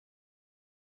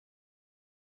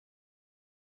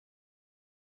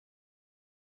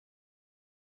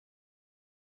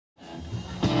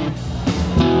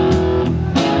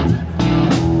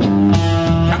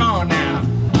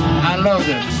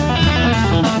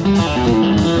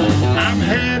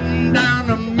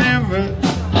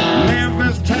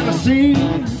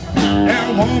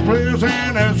one place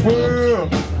in this world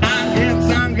I guess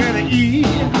I'm gonna eat.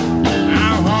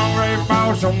 I'm hungry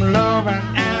for some loving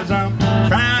and some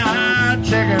fried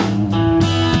chicken.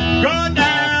 Go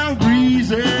down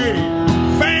greasy,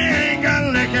 finger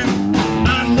licking.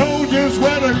 I know just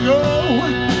where to go.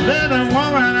 Little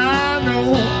woman I know.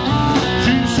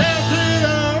 She sets it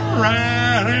up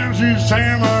right and she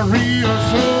sang a real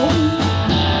soul.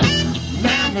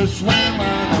 Memphis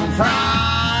women and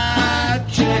fried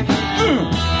chicken.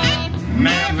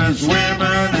 Memphis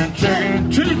women and chicken.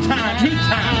 Two times.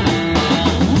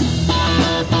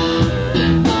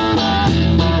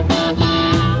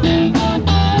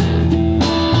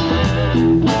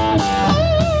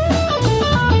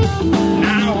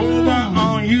 Now over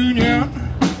on Union,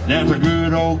 there's a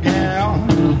good old gal.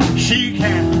 She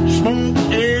can smoke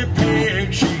a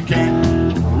pig. She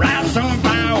can write some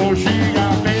fowls. She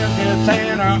got business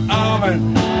in her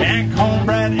oven and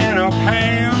cornbread in her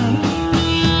pan.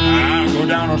 I go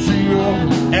down to see her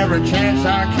every chance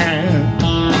I can.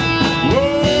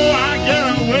 Whoa, I get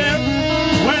a whip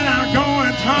when I'm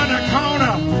going turn the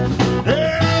corner.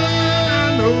 Yeah,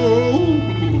 I know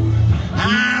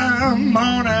I'm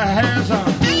gonna have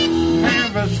some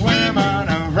Memphis women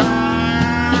and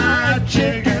fried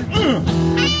chicken.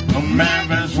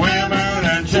 Memphis women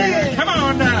and chicken. Come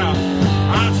on now.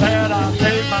 I said I'll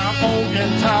take my old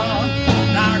guitar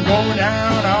and I go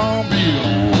down on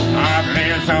Bill. I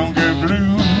play some good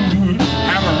blues,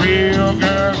 have a real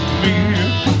good meal.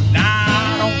 Now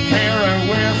I don't care if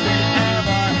whiskey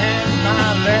ever hits my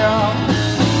left,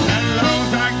 as long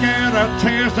as I get a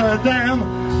taste of them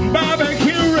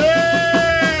barbecue ribs.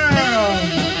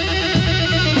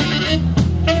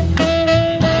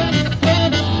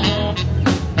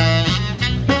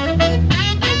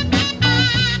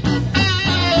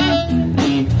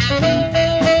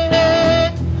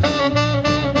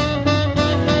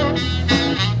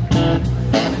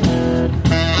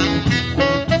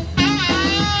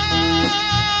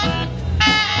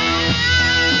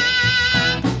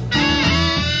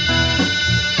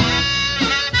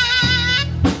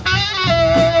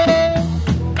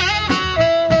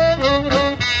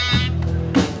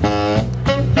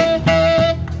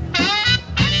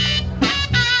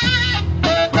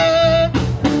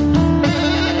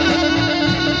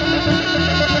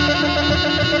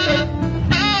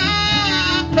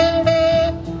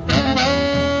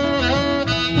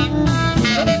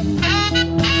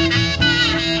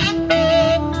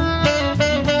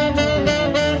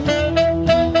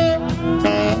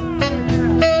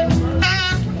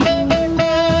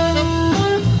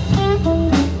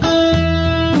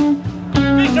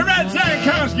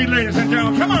 Ladies and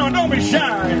gentlemen, come on, don't be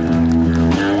shy.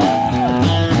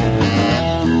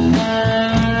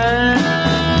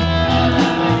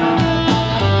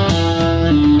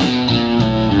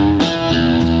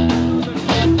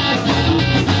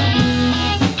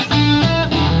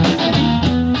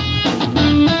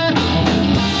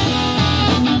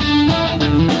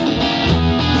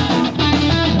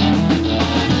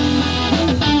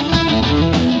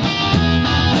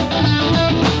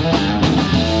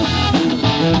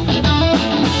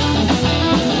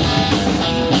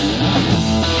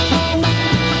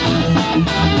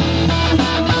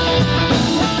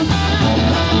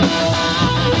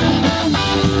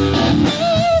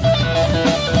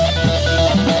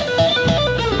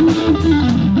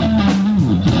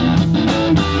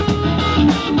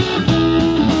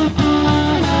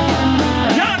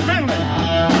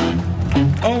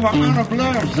 Over on the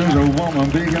bluffs, there's a woman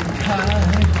big and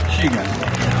kind. She got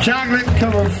chocolate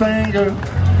covered fingers,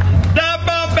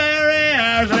 double berry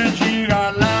eyes, and she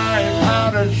got light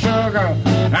powdered sugar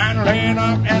and lean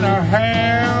up in her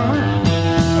hair.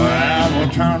 Well, will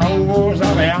turn over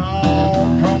so they all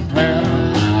compare.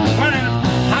 When it's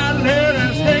hot, lit,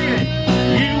 and sticky,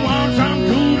 you want some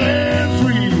cool and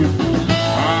sweet.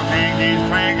 I think he's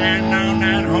cranking on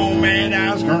that homemade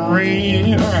ice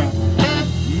cream.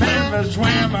 Memphis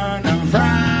women and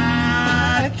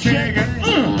fried chicken.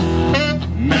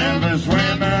 Memphis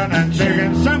women and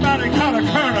chicken. Somebody call a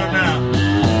colonel now.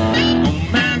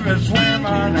 Memphis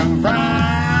women and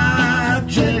fried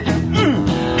chicken.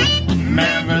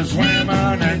 Memphis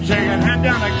women and chicken. Hand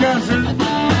down the gusses.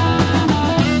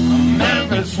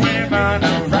 Memphis women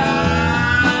and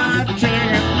fried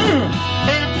chicken.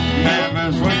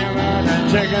 Memphis women and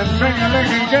chicken. Finger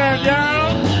looking good, y'all.